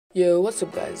Yo, what's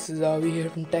up guys, this is Rajeev here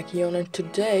from Techion, and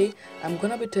today I'm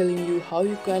gonna be telling you how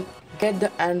you can get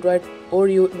the Android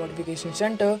Oreo notification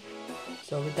center.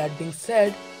 So with that being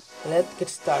said, let's get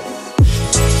started.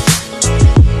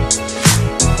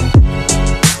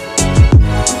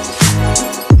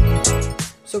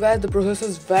 So guys, the process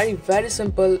is very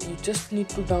simple. You just need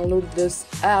to download this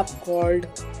app called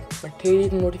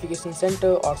Material Notification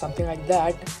Center or something like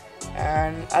that,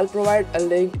 and I'll provide a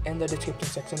link in the description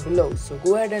section below. So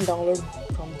go ahead and download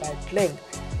from that link.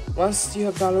 Once you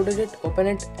have downloaded it, open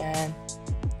it and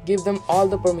give them all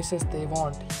the permissions they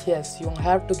want. Yes, you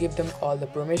have to give them all the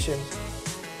permissions.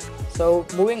 So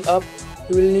moving up,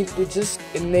 you will need to just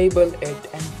enable it,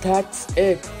 and that's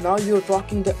it. Now you're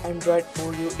rocking the Android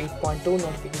Oreo 8.2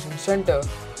 notification center,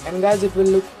 and guys, it will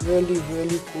look really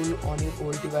cool on your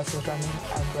old devices running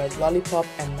Android Lollipop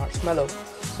and Marshmallow.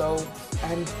 So,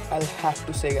 and I'll have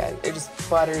to say guys, it is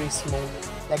buttery smooth.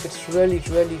 Like, it's really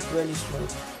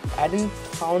smooth. I didn't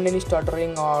found any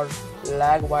stuttering or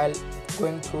lag while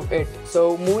going through it.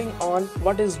 So moving on,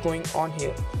 what is going on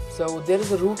here? So there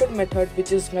is a rooted method,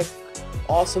 which is like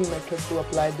awesome method to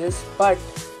apply this, but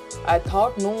I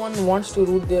thought no one wants to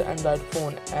root their Android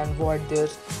phone and void their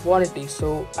warranty,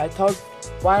 so I thought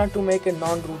why not to make a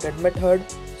non-rooted method.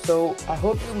 So I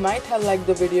hope you might have liked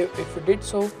the video if you did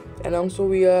so, and also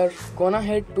we are gonna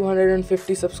hit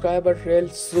 250 subscribers real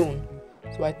soon,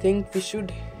 so I think we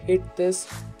should hit this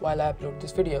while I upload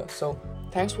this video. So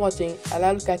thanks for watching, and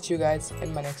I'll catch you guys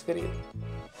in my next video.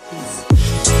 Peace.